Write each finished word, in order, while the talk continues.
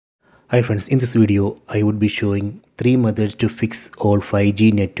Hi friends, in this video I would be showing 3 methods to fix all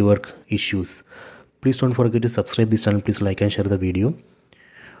 5G network issues. Please don't forget to subscribe this channel, please like and share the video.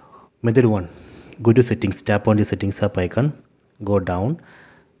 Method 1. Go to settings, tap on the settings app icon, go down,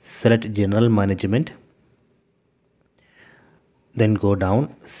 select general management, then go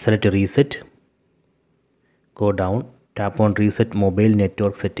down, select reset, go down, tap on reset mobile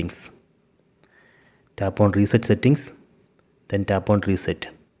network settings. Tap on reset settings, then tap on reset.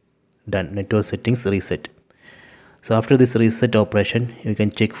 Done. Network settings reset. So after this reset operation you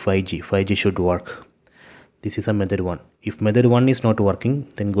can check 5G should work. This is a method 1. If method 1 is not working,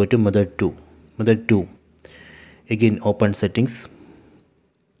 then go to method 2. Method 2, again open settings,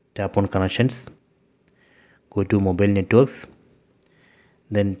 tap on connections, go to mobile networks,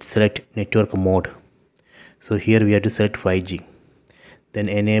 then select network mode. So here we have to select 5G, then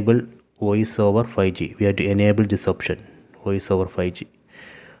enable voice over 5G. We have to enable this option, voice over 5G.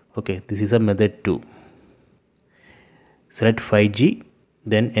 Okay, this is a method 2. Select 5G,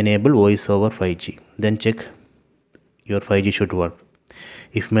 then enable voice over 5G, then check your 5G should work.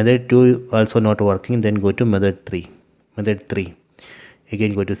 If method 2 also not working, then go to method 3. Method 3,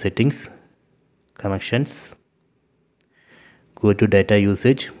 again go to settings, connections, go to data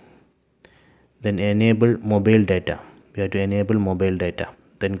usage, then enable mobile data. We have to enable mobile data,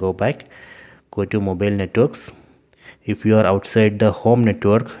 then go back, go to mobile networks. If you are outside the home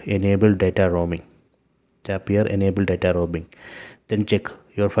network, enable data roaming. Tap here, enable data roaming, then check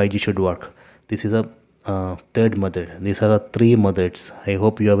your 5G should work. This is a third method. These are the 3 methods. I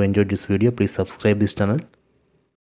hope you have enjoyed this video. Please subscribe this channel.